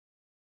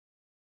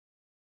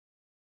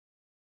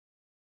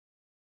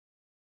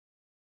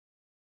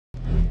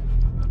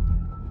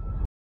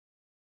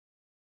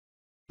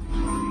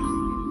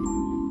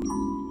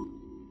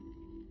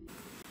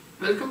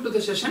Welcome to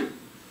the session.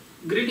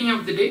 Greeting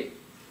of the day.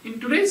 In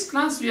today's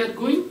class we are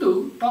going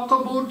to talk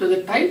about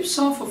the types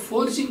of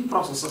forging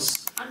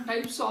processes and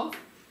types of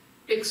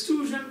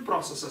extrusion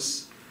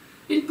processes.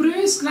 In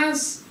previous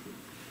class,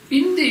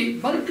 in the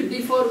bulk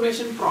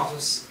deformation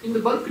process,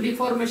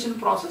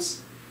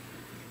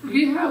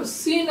 we have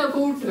seen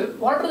about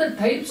what are the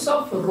types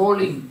of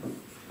rolling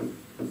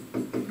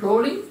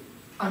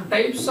and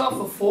types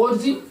of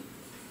forging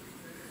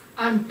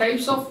and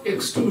types of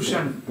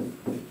extrusion.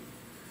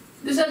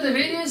 These are the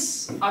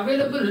various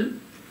available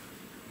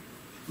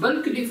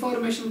bulk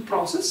deformation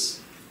process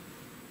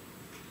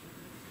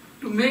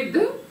to make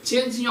the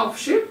changing of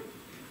shape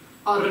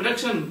or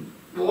reduction.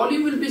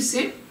 Volume will be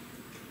same,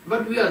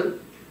 but we are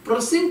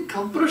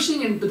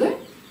compressing into the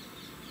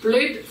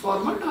plate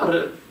format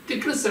or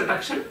thickness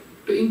reduction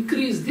to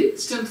increase the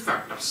strength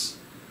factors.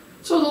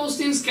 So those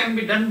things can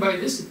be done by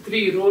this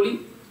three: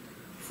 rolling,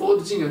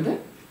 forging and the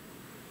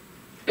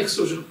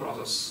extrusion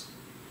process.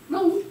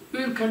 Now we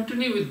will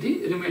continue with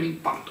the remaining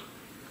part.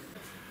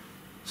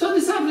 So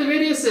these are the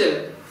various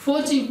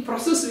forging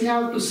process we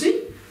have to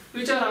see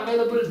which are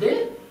available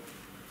there.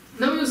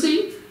 Now you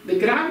see the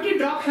gravity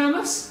drop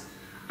hammers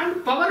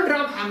and power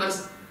drop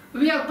hammers.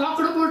 We have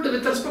talked about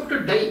with respect to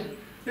die.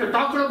 We have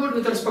talked about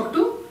with respect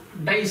to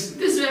dies.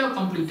 This we have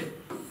completed.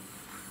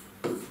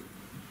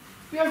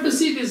 We have to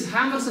see these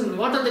hammers and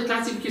what are the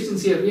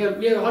classifications here.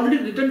 We have already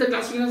written the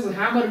classifications of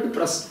hammer into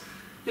press.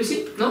 You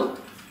see now.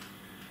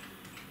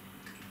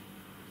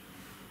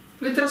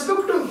 With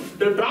respect to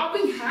the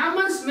dropping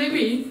hammers,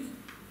 maybe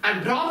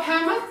a drop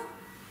hammer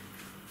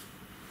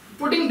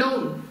putting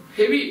down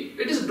heavy,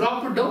 it is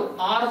dropped down, or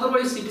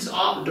otherwise it is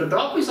the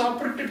drop is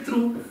operated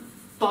through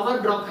power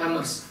drop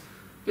hammers.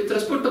 With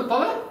respect to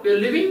power, we are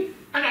leaving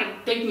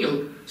and taking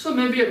out. So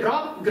maybe a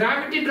drop,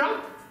 gravity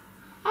drop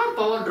or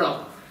power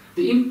drop.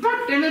 The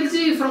impact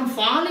energy from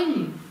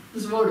falling,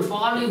 this word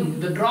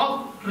falling, the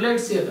drop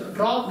relates here,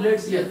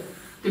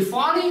 the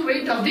falling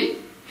weight of the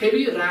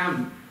heavy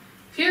ram.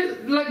 Here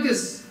like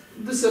this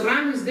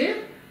ram is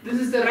there, this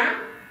is the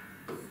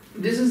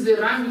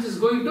ram which is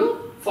going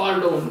to fall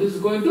down, this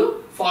is going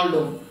to fall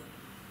down.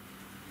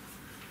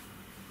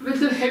 With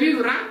the heavy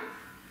ram,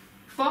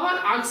 power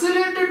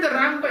accelerated the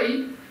ram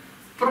by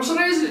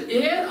pressurized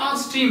air or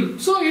steam.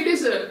 So it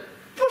is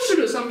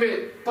pushed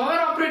somewhere, power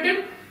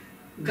operated,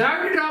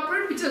 gravity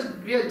operated, which is,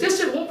 we are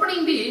just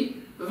opening the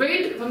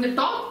weight from the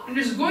top and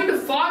it is going to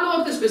fall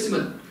over the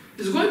specimen.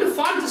 It is going to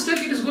fall just like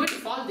it is going to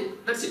fall there,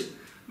 that's it.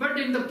 But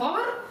in the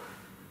power,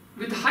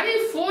 with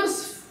high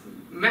force,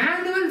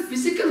 manual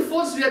physical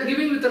force we are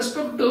giving with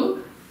respect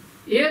to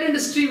air and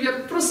steam,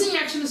 your pressing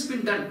action has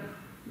been done.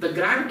 The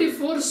gravity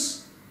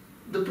force,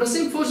 the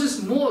pressing force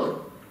is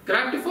more.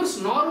 Gravity force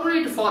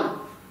normally it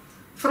fall.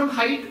 From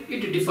height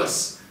it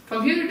differs.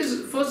 From here it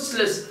is force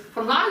less.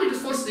 From large it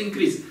is force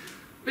increase.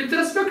 With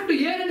respect to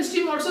air and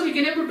steam also we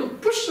can able to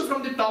push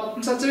from the top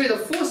in such a way the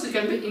force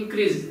can be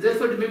increased.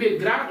 Therefore it may be a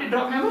gravity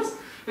drop hammers,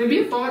 maybe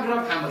a power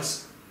drop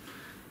hammers.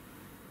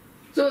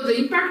 So the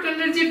impact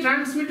energy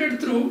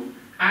transmitted through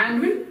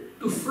anvil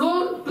to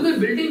flow to the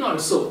building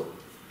also.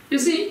 You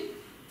see,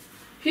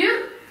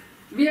 here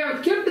we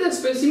have kept the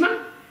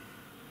specimen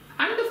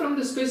and from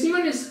the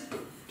specimen is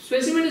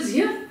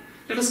here,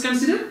 let us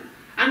consider,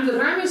 and the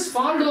ram is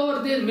fall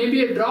over there,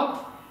 maybe a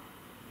drop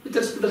with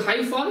respect to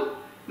high fall,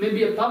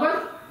 maybe a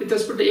power with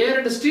respect to air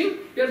and steam,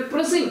 you are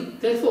pressing.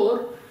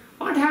 Therefore,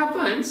 what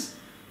happens,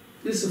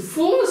 this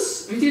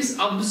force which is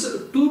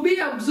to be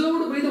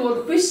absorbed by the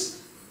workpiece,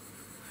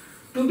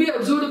 but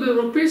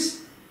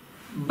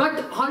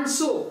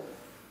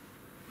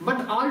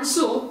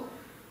also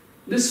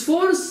this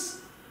force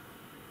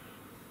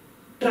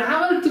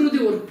travel through the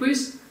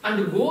workpiece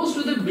and goes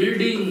to the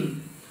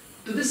building,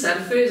 to the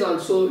surface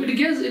also.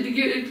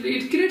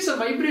 It creates some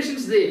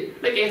vibrations there,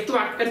 like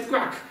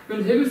earthquake.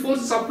 When heavy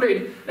force is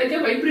applied, like a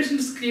vibration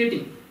is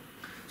creating.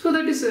 So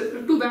that is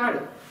too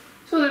bad.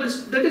 So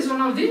that is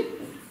one of the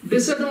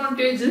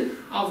disadvantages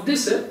of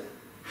this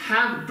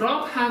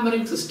drop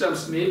hammering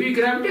systems, maybe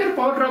gravity or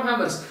power drop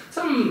hammers.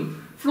 Some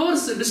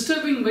floors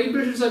disturbing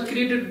vibrations are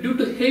created due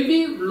to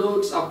heavy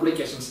loads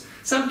applications.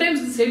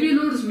 Sometimes these heavy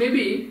loads may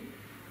be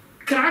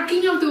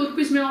cracking of the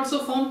workpiece may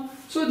also form.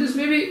 So this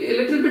may be a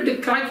little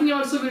bit cracking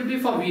also will be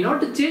formed. We not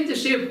to change the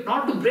shape,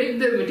 not to break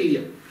the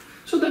material.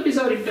 So that is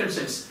our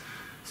intentions.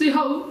 See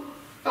how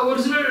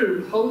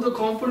the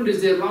component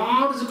is there,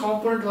 large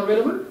component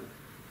available,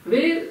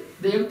 where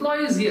the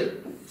employee is here.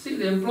 See,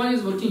 the employee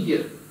is working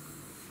here.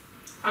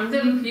 And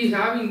then he is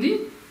having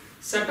the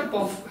setup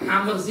of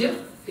hammers here.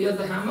 Here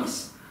the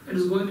hammers, it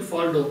is going to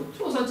fall down.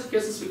 So such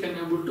cases we can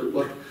able to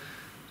work.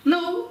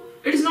 Now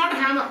it is not a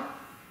hammer.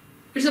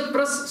 It's a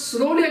press.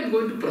 Slowly I am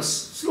going to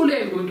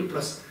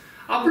press.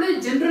 Apply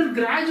general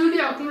gradually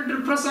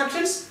accumulated press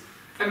actions.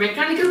 A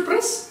mechanical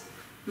press,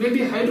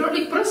 maybe a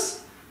hydraulic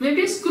press,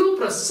 maybe a screw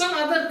press. Some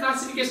other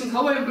classifications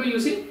how I am doing, you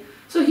see.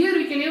 So here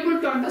we can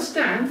able to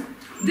understand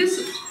this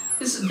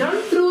is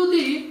done through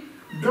the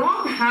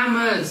drop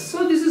hammers.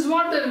 So this is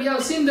what we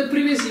have seen in the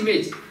previous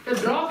image. The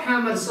drop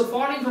hammers, so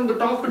falling from the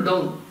top to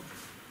down.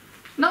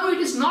 Now it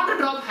is not a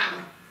drop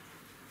hammer.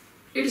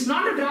 It is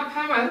not a drop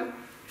hammer.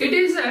 It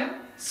is a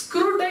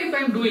screw type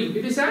I am doing.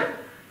 It is a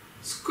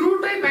screw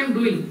type I am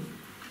doing.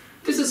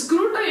 This is a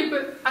screw type,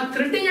 a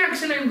threading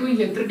action I am doing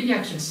here, threading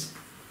actions.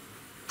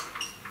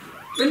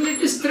 When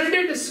it is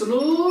threaded,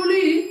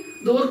 slowly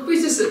the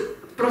workpiece is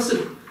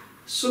pressed.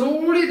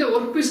 Slowly the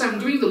workpiece I am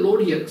doing the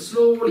load here,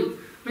 slowly.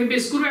 Maybe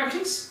screw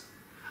actions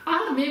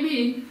or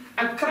maybe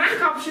a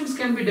crank options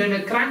can be done,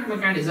 a crank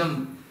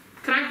mechanism.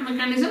 Crank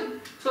mechanism.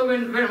 So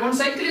when one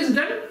cycle is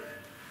done,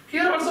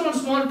 here also one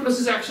small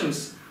process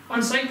actions.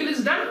 One cycle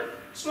is done,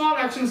 small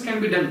actions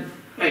can be done.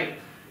 Right.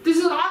 This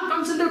is all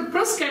comes under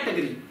press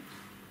category.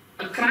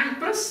 A crank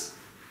press,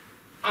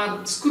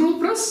 a screw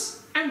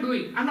press and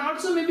doing, and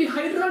also maybe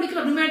hydraulic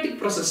or pneumatic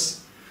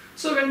process.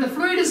 So when the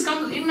fluid is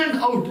coming in and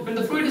out, when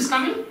the fluid is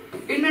coming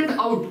in and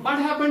out, what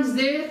happens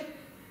there?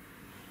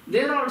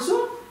 There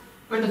also,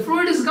 when the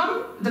fluid is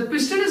come, the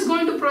piston is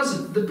going to press.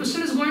 The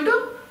piston is going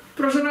to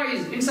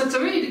pressurize in such a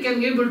way it can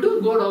be able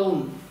to go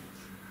down.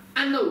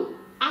 And now,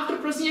 after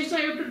pressing action,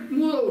 I have to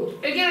move out.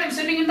 Again, I am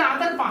setting in the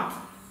other path.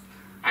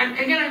 And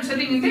again, I am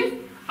setting in the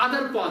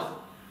other path.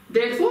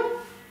 Therefore,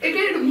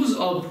 again it moves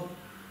up.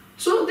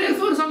 So,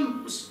 therefore,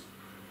 some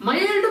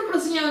mild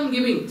pressing I am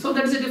giving. So,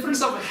 that is the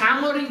difference of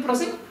hammering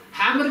pressing,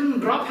 hammering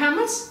drop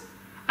hammers,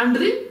 and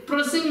the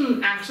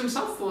pressing actions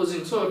of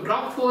forging. So,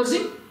 drop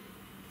forging.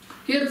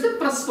 Here is the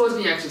press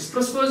forging actions.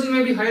 Press forging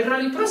may be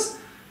hydraulic press,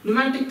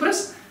 pneumatic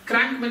press,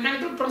 crank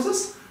mechanical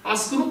process, or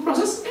screw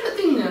process,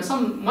 anything,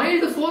 some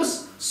mild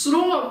force,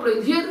 slow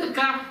apply. Here the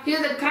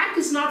crack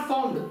is not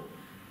found.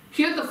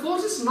 Here the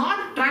force is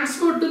not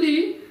transferred to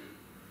the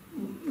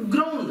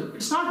ground.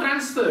 It's not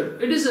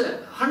transferred. It is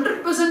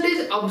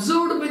 100%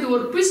 absorbed by the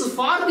workpiece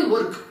for the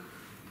work.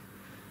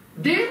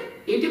 There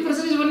 80%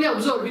 is only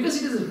absorbed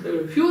because it is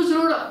a huge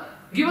load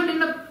given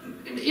in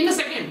a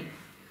second.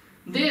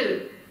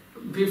 There,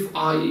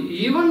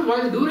 even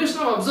while the duration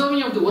of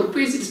absorbing of the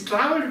workpiece is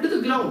travelled to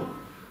the ground.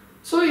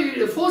 So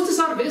the forces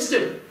are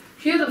wasted.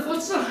 Here the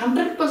forces are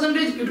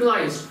 100%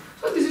 utilized.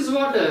 So this is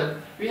what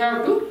we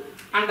have to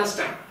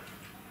understand.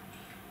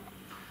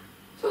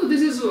 So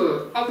this is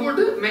about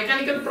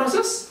mechanical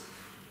process,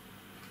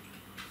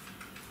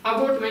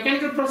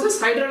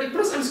 hydraulic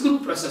press and screw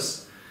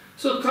process.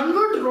 So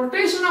convert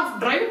rotation of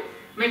drive,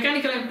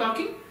 mechanical I am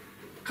talking,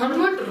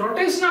 convert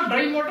rotation of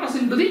drive motors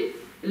into the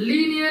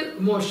linear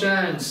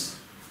motions.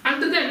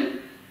 And then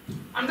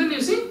you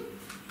see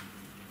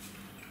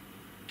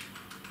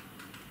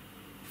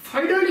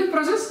hydraulic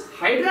process,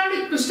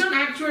 hydraulic piston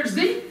actuates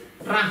the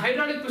ram.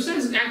 Hydraulic piston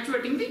is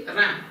actuating the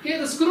ram. Here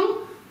the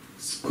screw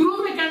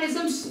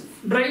mechanisms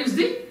drives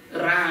the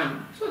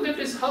ram. So that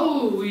is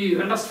how we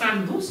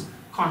understand those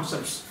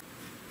concepts.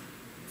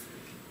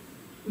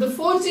 The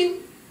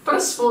forging,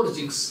 press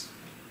forgings.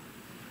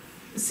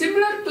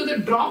 Similar to the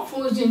drop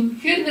forging,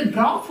 here in the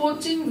drop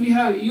forging we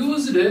have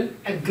used a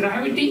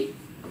gravity,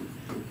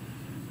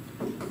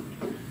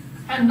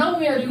 and now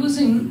we are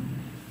using,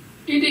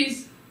 it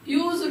is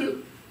used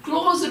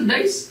closed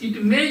dies.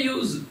 It may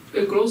use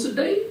a closed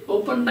die,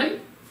 open die,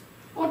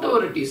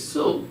 whatever it is.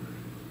 So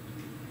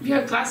we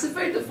have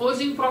classified the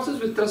forging process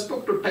with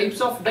respect to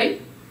types of die,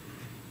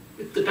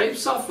 with the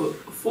types of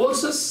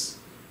forces,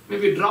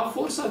 maybe drop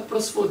force or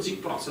press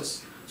forging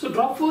process. So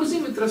drop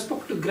forging with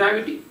respect to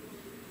gravity,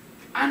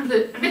 and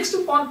the next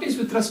part is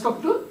with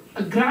respect to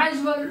a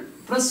gradual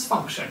press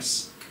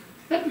functions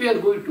that we are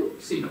going to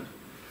see now.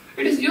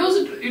 It is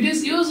used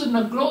in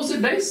a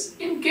closed dies.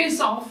 In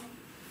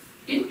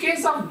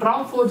case of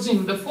drop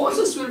forging, the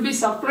forces will be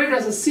supplied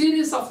as a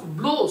series of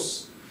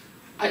blows.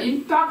 An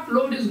impact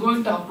load is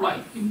going to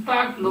apply.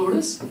 Impact load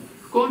is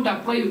going to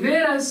apply.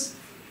 Whereas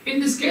in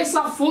this case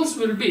of force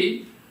will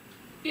be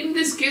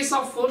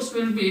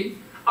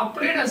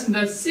applied as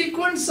the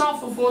sequence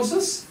of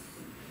forces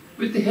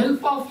with the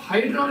help of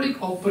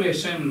hydraulic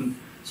operation.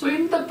 So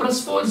in the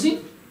press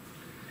forging,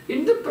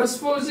 it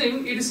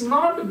is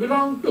not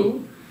belong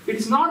to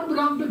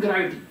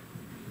gravity.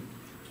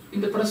 In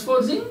the press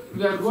forging,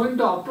 we are going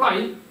to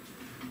apply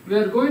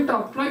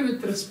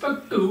with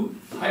respect to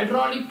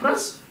hydraulic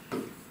press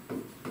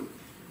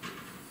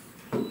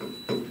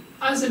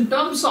as in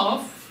terms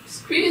of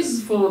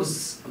squeeze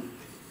force,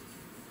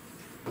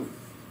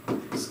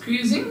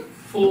 squeezing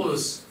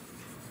force.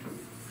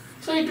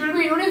 So it will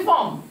be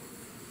uniform.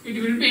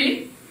 It will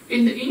be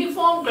in the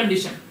uniform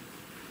condition.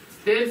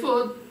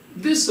 Therefore,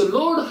 this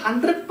load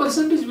 100%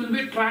 will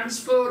be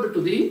transferred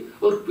to the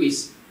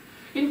workpiece.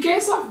 In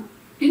case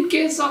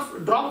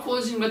of drop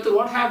forging method,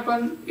 what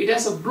happened? It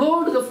has a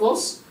blow to the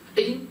force.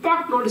 The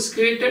impact load is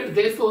created.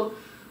 Therefore,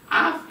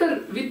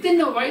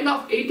 within a while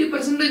of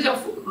 80%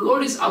 of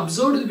load is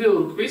absorbed by the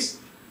workpiece,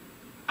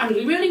 and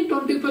remaining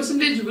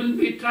 20% will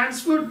be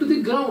transferred to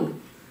the ground.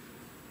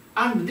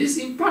 And this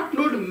impact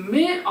load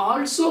may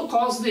also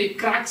cause the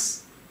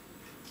cracks.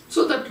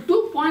 So that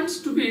 2 points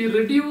to be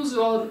reduced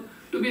or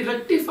to be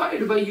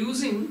rectified by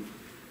using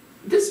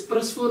this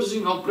press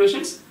forging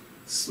operations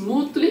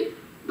smoothly,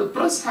 the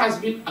press has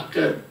been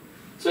occurred.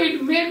 So we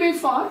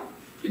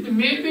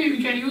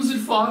can use it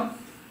for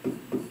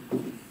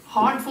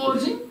hot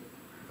forging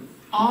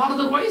or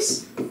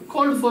otherwise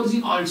cold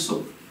forging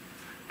also.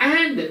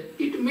 And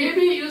it may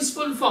be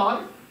useful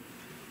for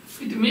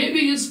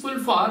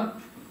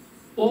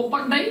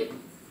open die,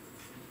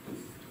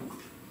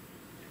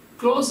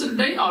 closed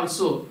die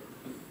also.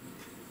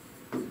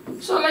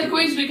 So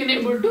likewise we can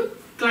able to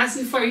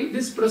classify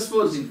this press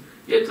forging.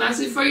 We are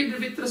classified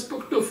with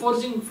respect to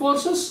forging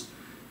forces,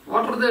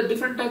 what are the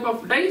different type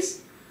of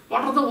dies,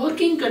 what are the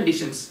working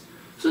conditions.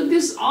 So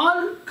this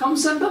all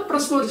comes under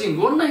press forging.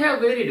 One I have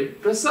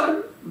varied, press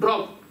or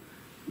drop,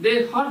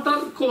 they hot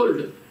or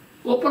cold,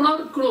 open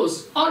or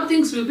close, all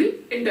things will be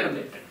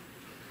interrelated.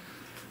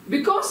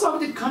 Because of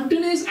the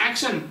continuous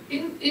action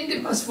in the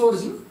press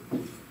forging,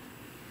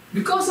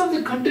 because of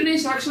the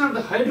continuous action of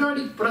the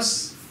hydraulic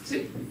press,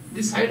 see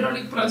this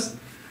hydraulic press,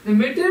 the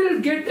material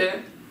get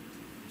a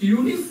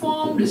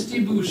uniform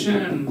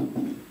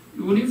distribution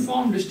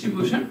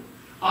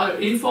or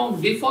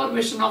uniform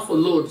deformation of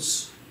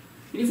loads.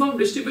 Uniform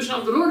distribution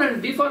of the load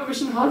and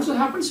deformation also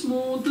happens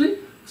smoothly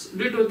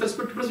due to with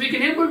respect to press. We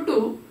can able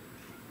to,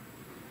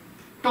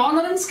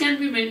 tolerance can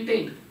be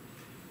maintained.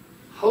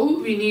 How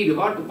we need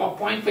what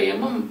 0.5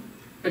 mm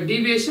a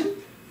deviation,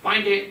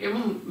 0.8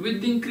 mm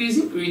width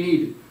increasing we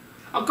need.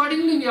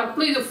 Accordingly we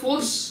apply the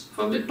force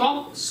from the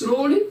top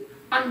slowly,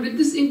 and with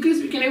this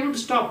increase we can able to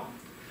stop.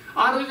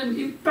 Or when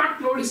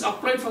impact load is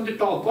applied from the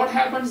top, what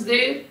happens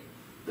there?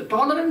 The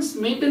tolerance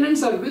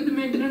maintenance or width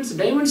maintenance,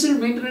 dimensional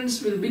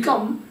maintenance will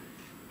become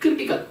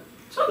critical.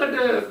 So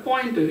that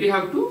point we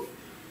have to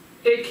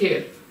take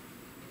care.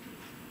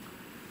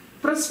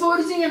 Press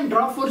forging and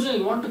drop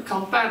forging I want to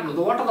compare now.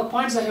 What are the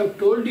points I have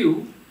told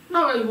you?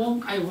 Now I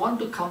want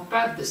to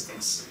compare these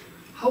things.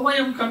 How I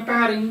am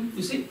comparing?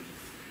 You see,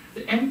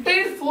 the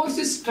entire force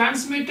is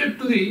transmitted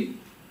to the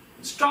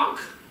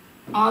stock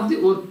or the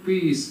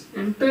workpiece.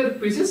 Entire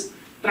piece is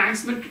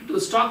transmitted to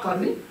the stock or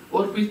the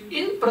workpiece.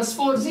 In press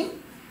forging,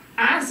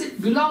 as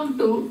it belong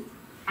to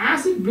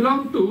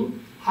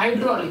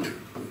hydraulic.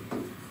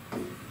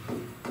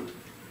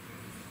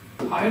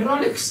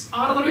 Hydraulics or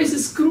otherwise a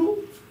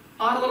screw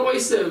or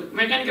otherwise a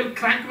mechanical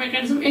crank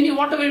mechanism, any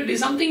whatever it is,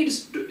 something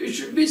it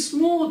should be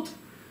smooth,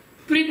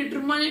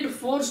 predetermined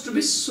force to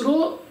be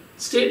slow,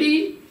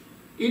 steady,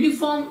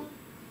 uniform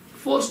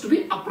force to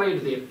be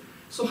applied there.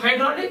 So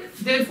hydraulic,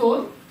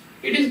 therefore,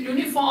 it is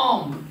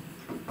uniform.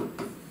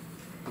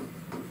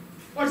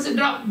 What's the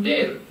drop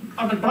there?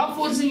 On the drop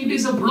forcing, it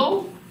is a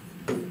blow,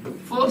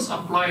 force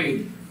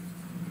applied.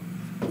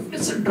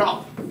 It's a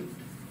drop.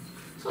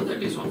 So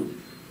that is one.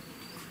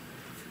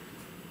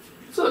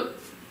 So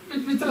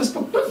with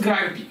respect to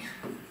gravity.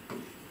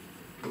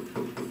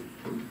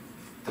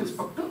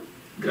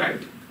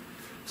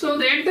 So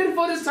the entire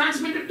force is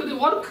transmitted to the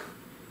work.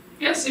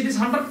 Yes, it is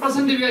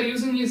 100% we are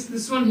using is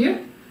this one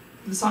here.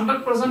 This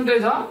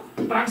 100% are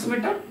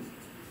transmitted.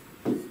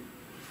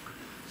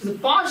 So the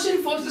partial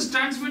force is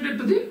transmitted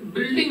to the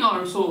building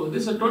also.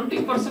 This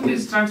 20%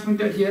 is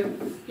transmitted here.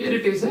 Here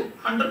it is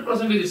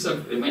 100% is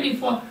remaining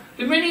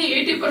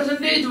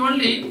 80%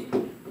 only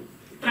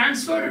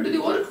transferred to the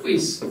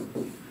workpiece.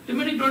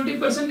 Remaining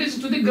 20% is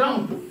to the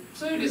ground.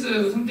 So it is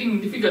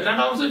something difficult, and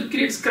also it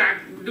creates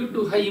crack due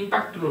to high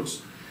impact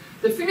loads.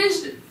 The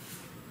finished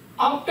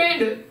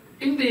obtained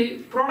in the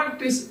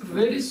product is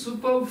very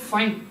super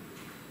fine,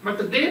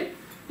 but there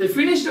the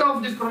finished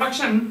of the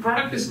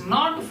product is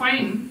not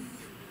fine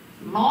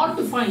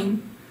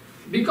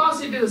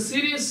because it is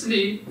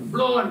seriously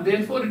blow, and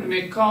therefore it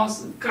may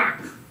cause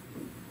crack.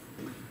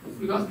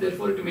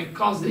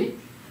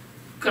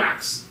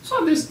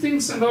 So these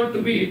things are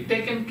to be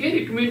taken care.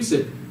 It means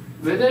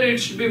whether it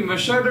should be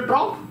measured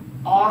drop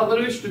or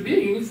otherwise to be a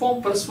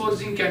uniform press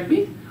forging can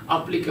be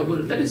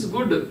applicable. That is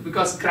good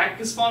because crack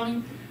is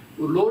forming.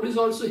 Load is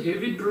also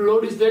heavy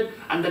load is there,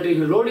 and that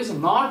load is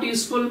not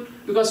useful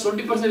because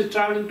 20% is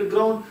traveling to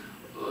ground.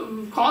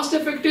 Cost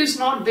effective is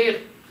not there.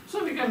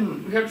 So we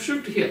have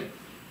shift here.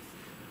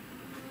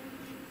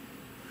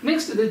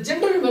 Next, the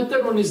general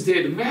method one is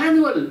there.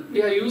 Manual,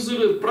 we have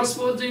used press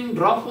forging,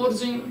 drop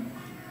forging,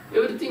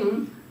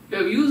 everything. We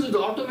have used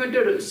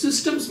automated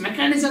systems,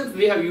 mechanisms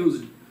we have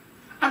used.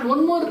 And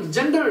one more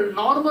general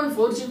normal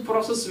forging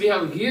process we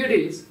have here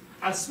is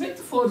a Smith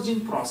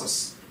forging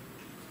process.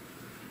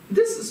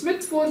 This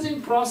Smith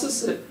forging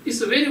process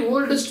is a very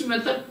oldest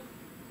method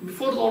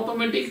before the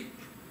automatic.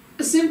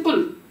 A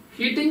simple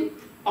heating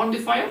on the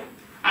fire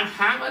and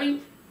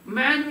hammering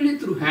manually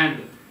through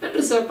hand. That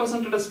is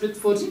represented as Smith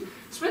forging.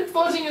 Smith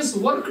forging is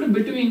worked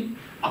between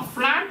a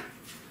flat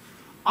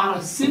or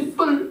a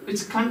simple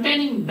which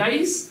containing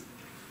dies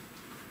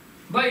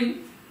by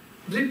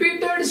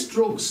repeated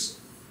strokes.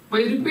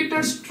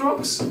 Repeated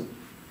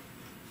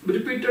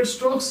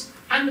strokes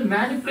and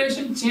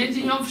manipulation,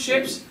 changing of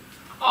shapes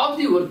of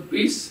the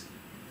workpiece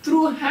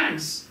through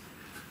hands,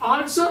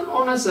 also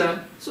known as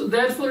so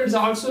therefore it is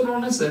also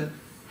known as a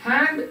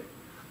hand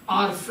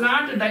or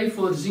flat die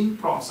forging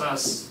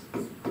process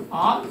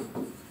or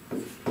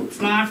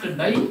flat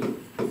die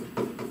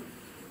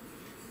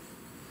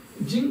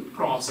forging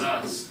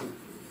process.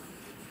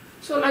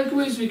 So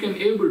likewise we can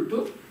able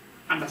to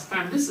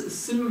understand this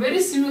is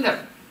very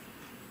similar.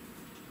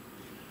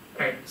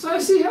 Right. So I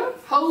see here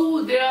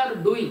how they are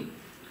doing.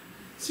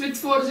 Smith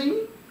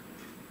forging,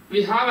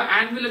 we have an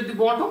anvil at the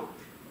bottom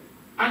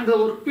and the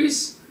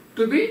workpiece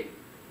to be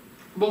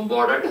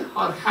bombarded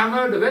or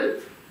hammered well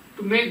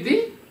to make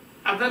the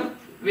other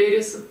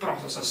various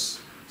processes.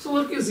 So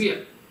work is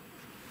here.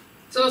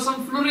 So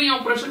some fluorine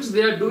operations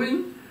they are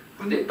doing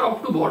from the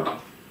top to bottom.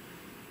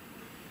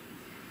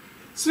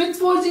 Smith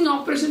forging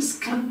operations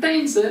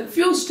contains a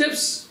few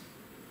steps.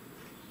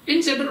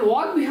 In general,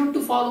 what we have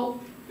to follow?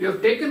 We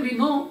have taken the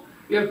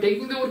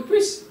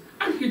workpiece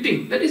and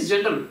heating. That is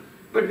general.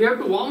 But we have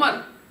to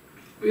warmer.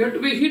 We have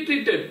to be heat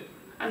treated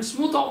and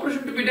smooth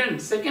operation to be done.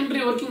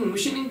 Secondary working,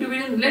 machining to be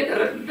done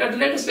later, at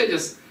later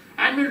stages.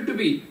 Anvil to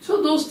be.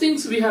 So those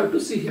things we have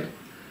to see here.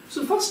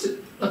 So first,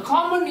 the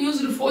common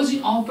used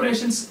forging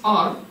operations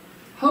are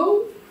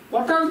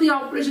what are the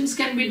operations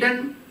can be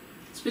done?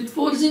 Smith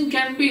forging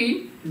can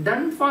be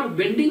done for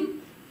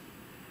bending,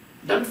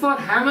 done for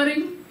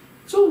hammering.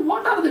 So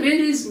what are the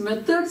various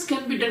methods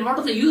can be done? What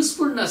are the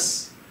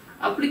usefulness?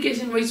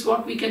 Application wise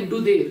what we can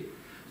do there.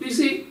 So you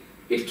see,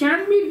 it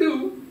can be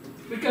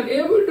we can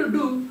able to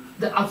do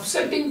the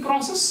upsetting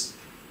process,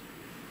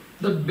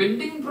 the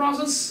bending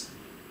process.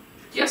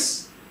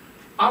 Yes,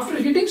 after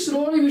hitting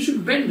slowly we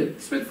should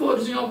bend. Smith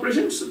forging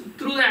operations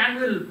through the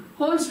anvil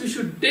holes we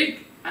should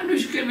take and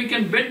we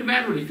can bend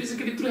manually,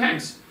 physically through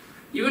hands.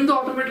 Even the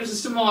automated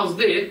system was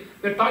there,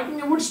 we are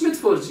talking about Smith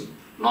forging,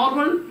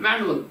 normal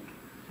manual.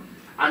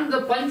 And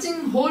the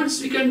punching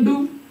holes we can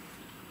do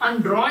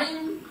and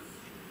drawing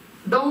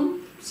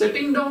down,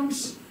 setting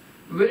downs,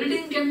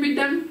 welding can be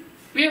done.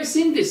 We have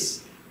seen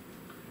this.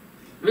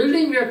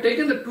 Welding, we have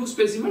taken the two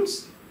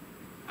specimens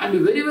and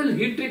very well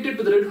heat treated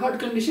to the red hot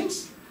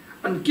conditions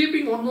and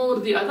keeping one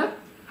over the other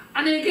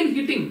and again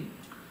heating.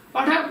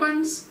 What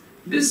happens?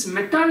 This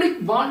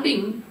metallic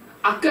bonding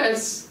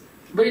occurs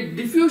by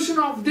diffusion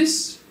of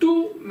these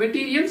two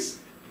materials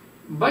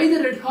by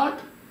the red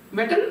hot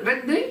metal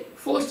when the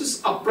force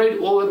is applied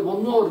over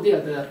one over the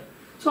other.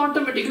 So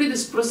automatically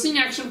this pressing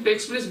action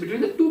takes place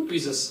between the two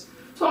pieces.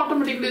 So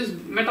automatically this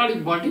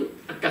metallic bonding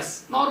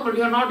occurs. Normally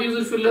we have not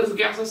used fillers,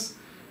 gases,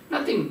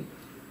 nothing,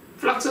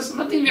 fluxes,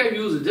 nothing we have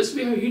used. Just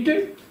we have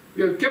heated,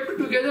 we have kept it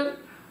together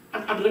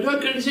and at red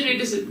hot condition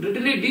it is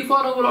readily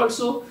deformable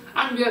also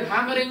and we are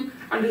hammering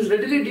and it is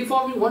readily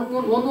deforming one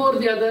over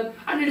the other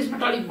and it is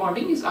metallic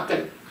bonding is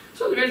occurring.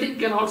 So the welding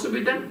can also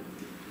be done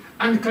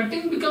and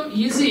cutting become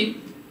easy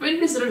when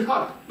it is red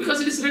hot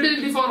because it is readily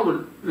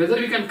deformable. Whether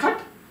we can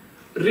cut,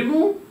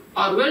 remove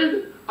or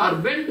weld or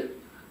bend,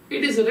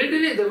 it is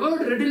readily, the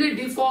word readily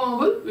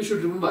deformable we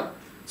should remember.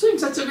 So in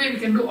such a way we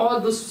can do all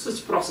those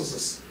such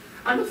processes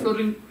and the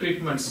fluorine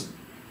treatments.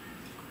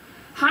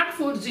 Hot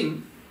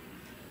forging,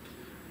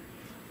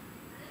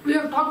 we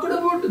have talked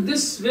about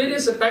this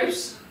various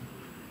types.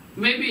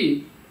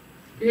 Maybe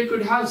we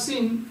could have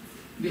seen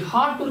the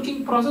hot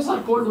working process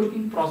or cold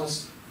working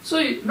process.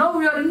 So now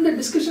we are in the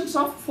discussions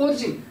of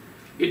forging.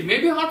 It may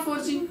be hot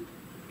forging,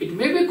 it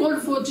may be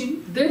cold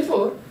forging.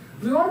 Therefore,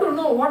 we want to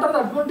know what are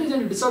the advantage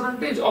and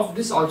disadvantage of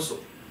this also.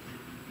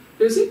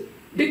 You see,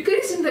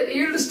 decrease in the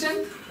yield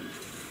strength,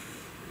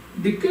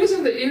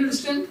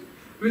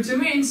 which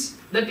means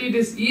that it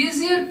is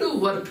easier to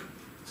work.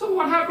 So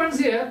what happens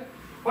here?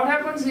 When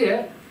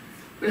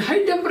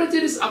high temperature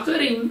is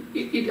occurring,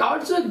 it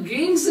also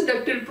gains the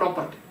ductile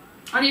property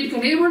and it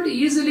can able to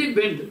easily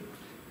bend.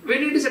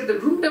 When it is at the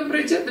room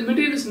temperature, the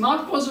material is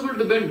not possible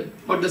to bend.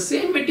 But the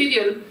same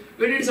material,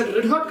 when it is at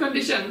red hot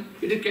condition,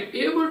 it can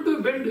able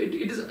to bend. It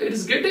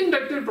is getting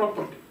ductile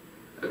property.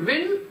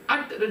 When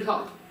at red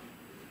hot,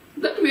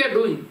 that we are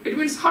doing. It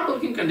means hot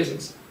working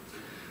conditions.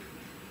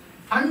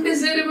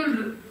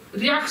 Undesirable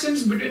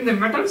reactions between the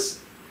metals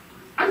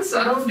and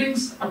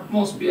surroundings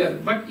atmosphere.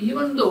 But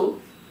even though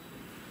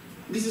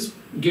this is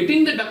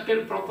getting the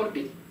ductile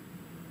property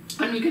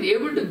and we can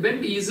able to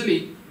bend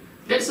easily,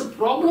 there is a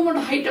problem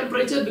at high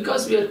temperature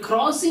because we are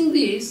crossing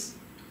this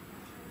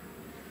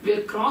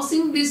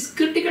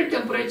critical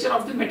temperature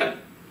of the metal.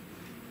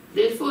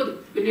 Therefore,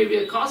 when we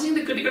are crossing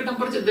the critical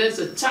temperature, there is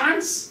a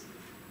chance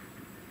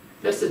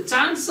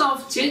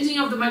of changing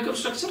of the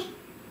microstructure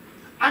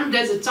and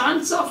there is a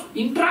chance of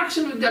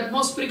interaction with the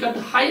atmosphere at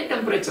a higher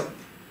temperature.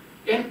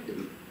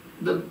 And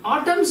the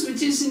atoms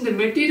which is in the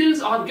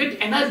materials are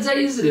get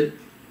energized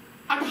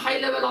at high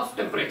level of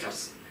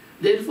temperatures.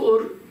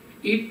 Therefore,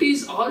 it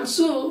is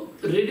also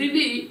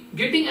readily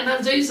getting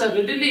energized or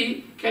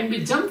readily can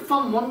be jumped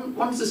from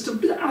one system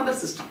to another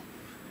system.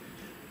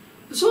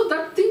 So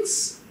that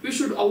things we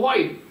should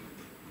avoid.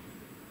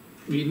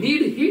 We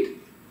need heat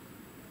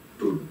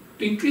to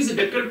increase the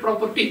ductile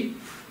property,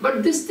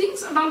 but these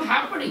things are not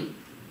happening.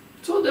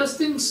 So those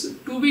things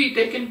to be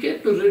taken care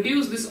to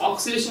reduce this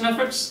oxidation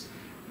effects,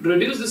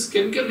 reduce this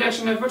chemical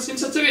reaction effects in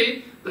such a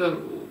way the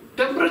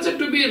temperature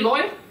to be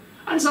lower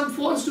and some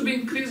force to be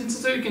increased in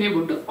such a way we can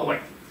able to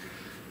avoid.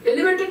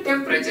 Elevated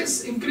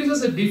temperatures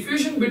increases the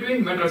diffusion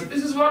between metals.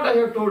 This is what I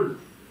have told.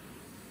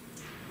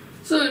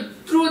 So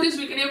through this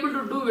we can able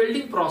to do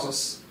welding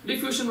process.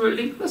 diffusion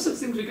welding, such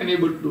things we can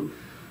able to do.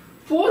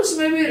 Pores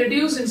may be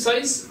reduced in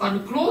size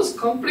and close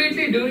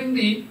completely during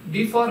the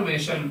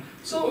deformation.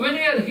 So when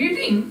we are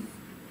heating,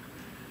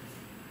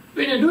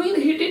 when you are doing the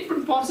heat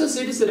treatment process,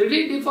 it is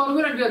really deformed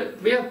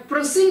and we are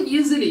pressing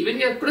easily. When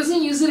we are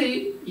pressing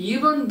easily,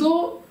 even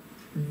though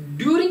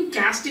during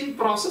casting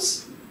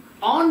process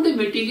on the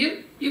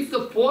material, if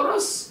the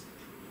porous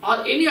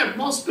or any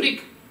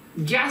atmospheric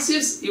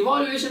gaseous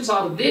evaluations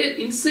are there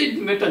inside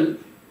the metal,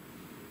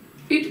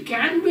 it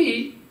can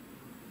be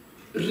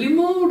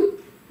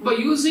removed by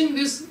using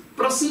this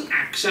pressing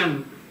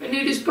action. When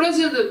it is pressed,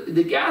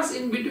 the gas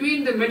in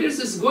between the metals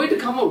is going to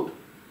come out,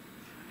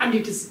 and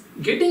it is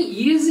getting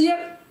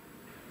easier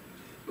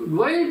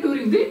while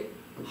during the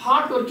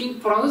hot working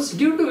process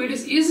due to it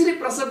is easily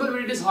pressable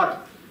when it is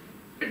hot.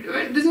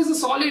 This is a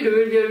solid,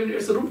 when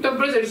it's a room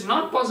temperature, it is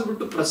not possible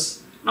to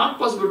press, not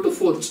possible to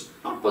forge,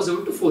 not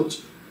possible to forge.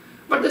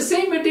 But the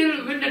same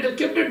material, when it is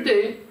kept at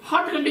the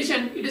hot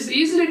condition, it is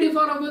easily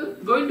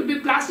deformable, going to be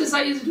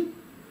plasticized,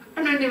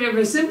 and when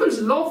a simple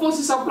low force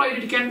is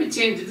applied, it can be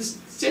changed,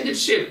 change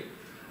its shape.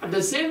 At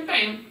the same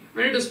time,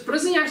 when it is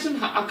pressing action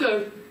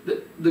occurred,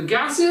 the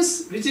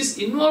gases which is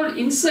involved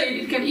inside,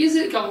 it can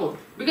easily come out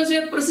because we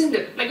are pressing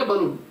that like a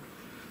balloon.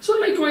 So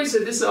likewise,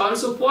 this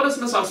also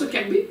porousness also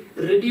can be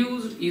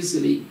reduced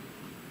easily.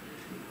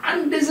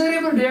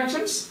 Undesirable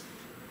reactions,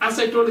 as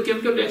I told, the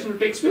chemical reaction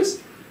takes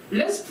place.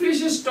 Less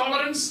precious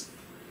tolerance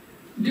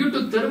due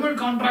to thermal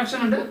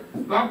contraction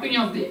and warping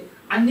of the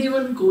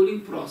uneven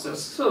cooling process.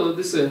 So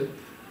this,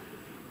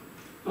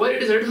 where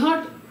it is red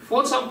hot,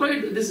 force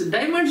applied, this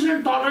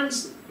dimensional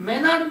tolerance may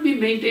not be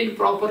maintained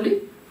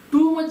properly.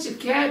 Too much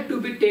care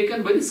to be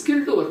taken by the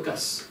skilled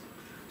workers.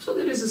 So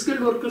there is skilled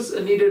workers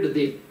needed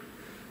there.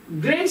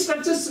 Grain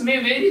structures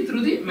may vary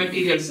through the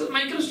materials. So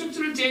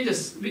microstructural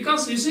changes,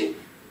 because you see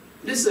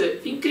this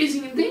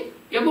increasing in the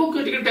above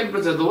critical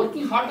temperature,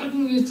 the hot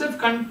working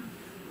itself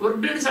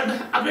worked is at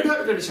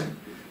hot condition.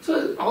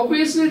 So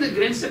obviously the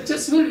grain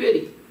structures will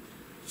vary.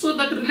 So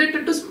that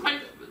related to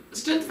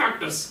strength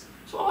factors.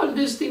 So all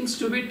these things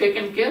to be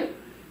taken care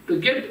to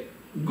get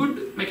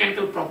good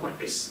mechanical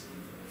properties.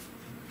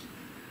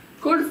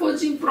 Cold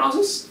forging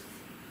process,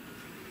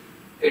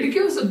 it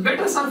gives a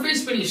better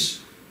surface finish.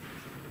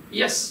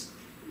 Yes,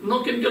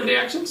 no chemical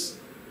reactions,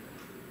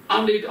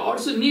 and it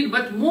also need,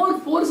 but more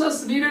force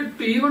is needed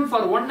to even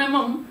for 1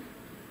 mm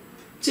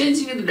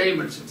changing in the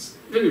dimensions.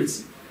 We will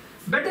see.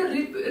 Better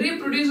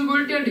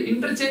reproducibility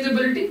and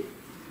interchangeability.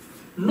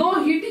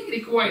 No heating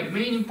required.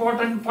 Main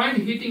important point,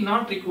 heating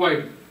not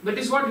required. That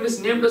is what it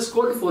is named as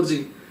cold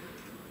forging.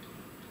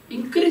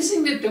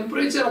 Increasing the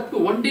temperature up to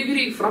 1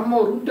 degree from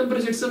our room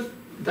temperature itself,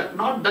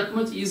 not that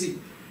much easy.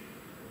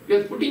 We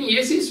are putting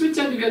AC switch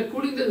and we are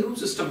cooling the room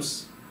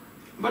systems.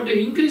 But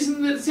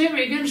increasing the same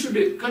again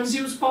should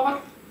consume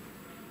power.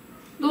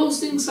 Those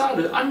things are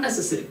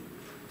unnecessary.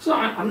 So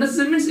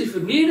unnecessary means if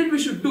needed we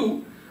should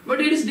do,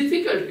 but it is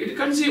difficult, it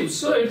consumes.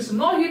 So it is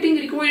no heating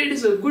required, it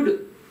is a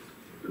good.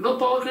 No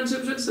power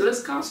consumption,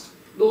 less cost,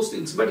 those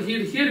things. But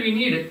here we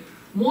need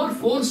more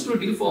force to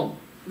deform.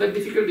 The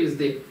difficulty is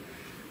there.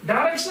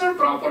 Directional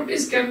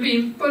properties can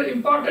be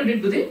imparted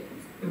into the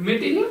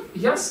material.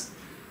 Yes,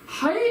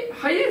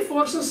 higher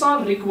forces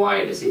are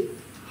required. See,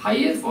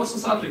 higher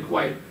forces are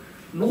required.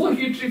 No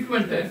heat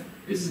treatment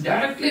is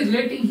directly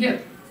relating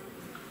here.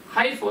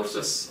 High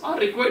forces are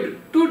required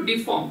to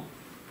deform.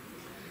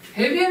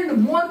 Heavier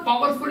and more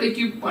powerful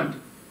equipment.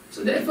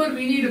 So therefore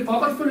we need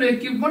powerful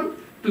equipment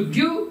to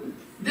give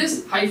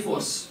this high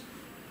force.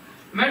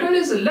 Metal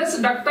is less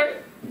ductile.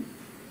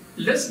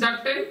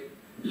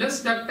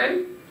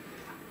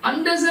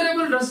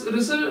 Undesirable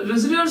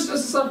residual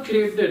stresses are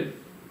created.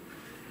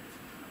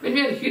 When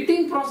your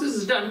heating process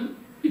is done,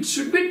 it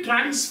should be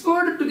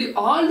transferred to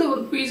all the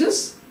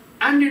workpieces,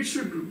 and it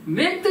should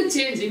make the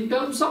change in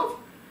terms of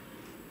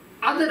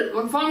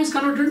one form is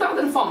converted into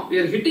other form. We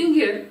are hitting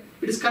here,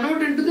 it is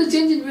converted into the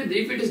change in width.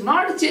 If it is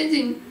not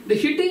changing, the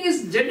heating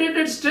is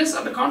generated stress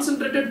at a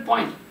concentrated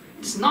point.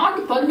 It is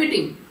not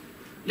permitting.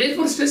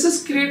 Therefore, stress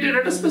is created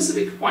at a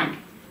specific point.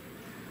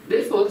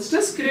 Therefore,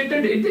 stress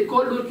created in the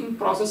cold working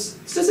process,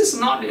 stress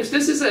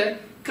is a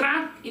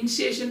crack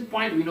initiation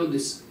point, we know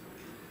this.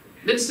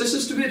 Then stress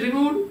is to be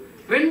removed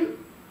when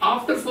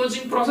after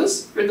forging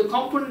process, when the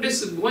component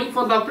is going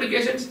for the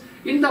applications,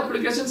 in the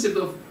applications if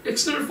the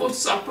external force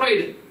is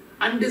applied,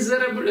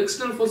 undesirable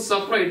external force is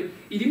applied,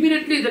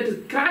 immediately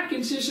that crack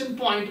initiation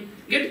point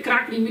get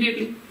cracked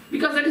immediately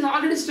because that is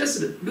already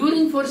stressed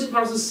during forging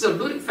process itself,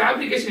 during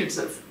fabrication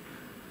itself.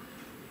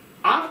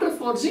 After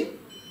forging,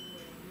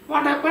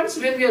 what happens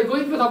when we are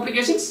going for the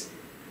applications?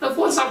 The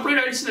force applied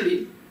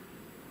additionally,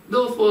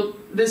 therefore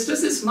the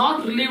stress is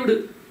not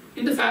relieved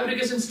in the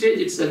fabrication stage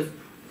itself,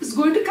 it's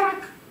going to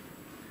crack.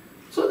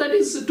 So that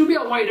is to be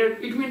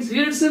avoided. It means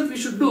here itself we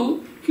should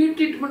do heat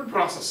treatment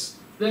process.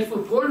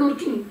 Therefore cold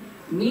working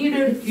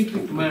needed heat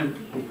treatment.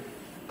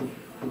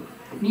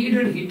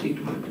 Needed heat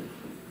treatment.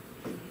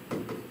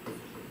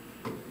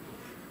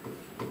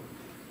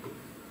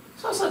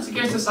 So such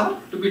cases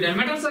are to be done.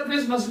 Metal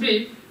surface must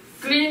be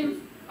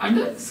clean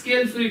and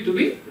scale free to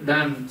be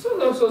done. So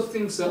those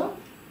things are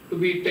to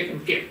be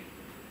taken care.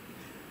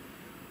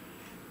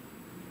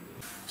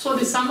 So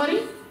the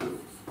summary.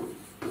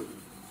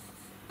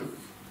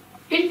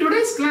 In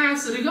today's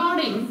class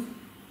regarding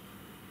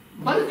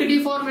bulk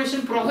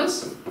deformation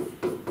process,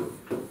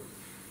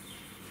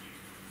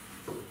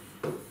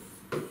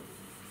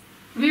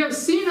 we have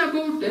seen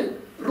about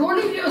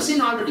rolling. We have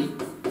seen already.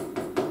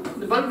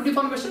 The bulk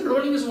deformation,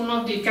 rolling is one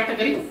of the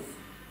category.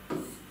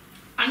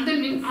 And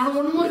then in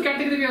one more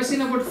category we have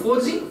seen about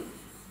forging.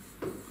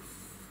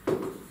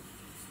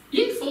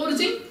 In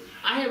forging,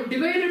 I have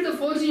divided the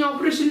forging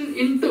operation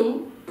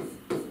into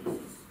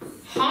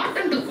hot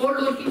and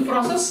cold working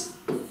process.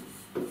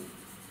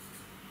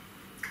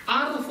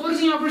 Or the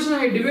forging operation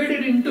I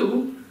divided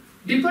into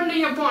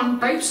depending upon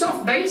types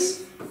of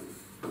dies.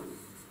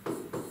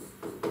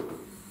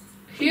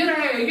 Here I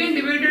have again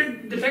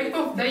divided the type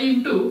of die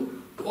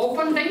into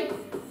open die,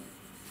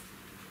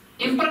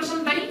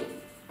 impression die,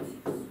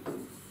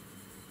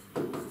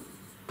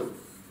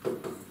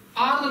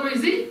 or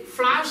otherwise the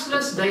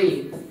flashless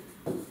die.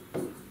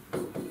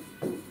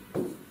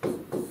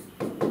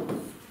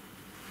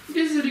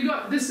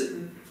 This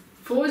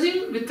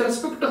forging with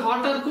respect to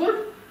hot or cold,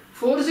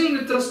 forging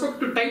with respect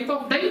to type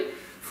of die,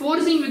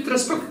 forging with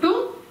respect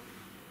to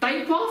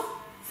type of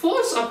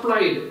force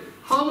applied.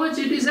 How much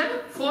it is a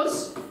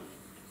force?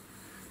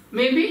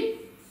 Maybe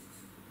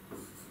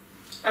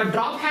a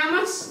drop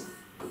hammers,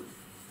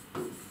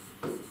 or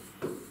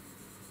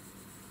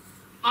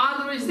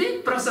otherwise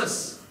the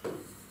presses.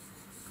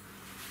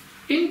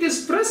 In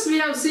this press we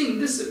have seen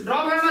this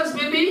drop hammers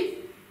may be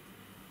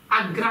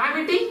a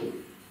gravity,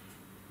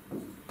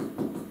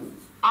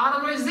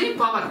 otherwise the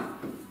power.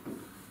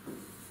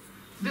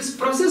 This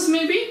process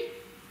may be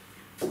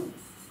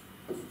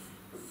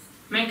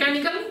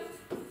mechanical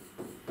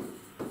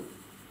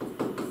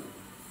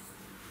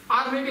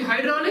or maybe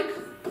hydraulic.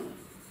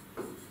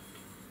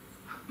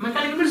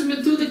 Mechanical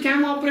means through the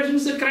cam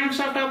operations, the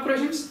crankshaft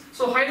operations.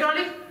 So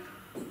hydraulic,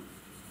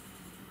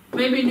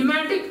 maybe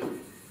pneumatic,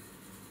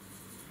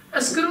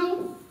 a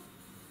screw.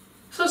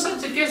 So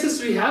such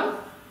cases we have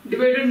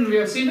divided and we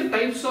have seen the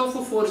types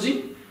of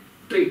forging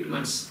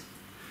treatments.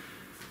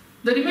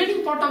 The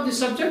remaining part of the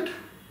subject,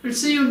 we'll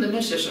see you in the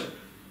next session.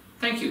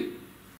 Thank you.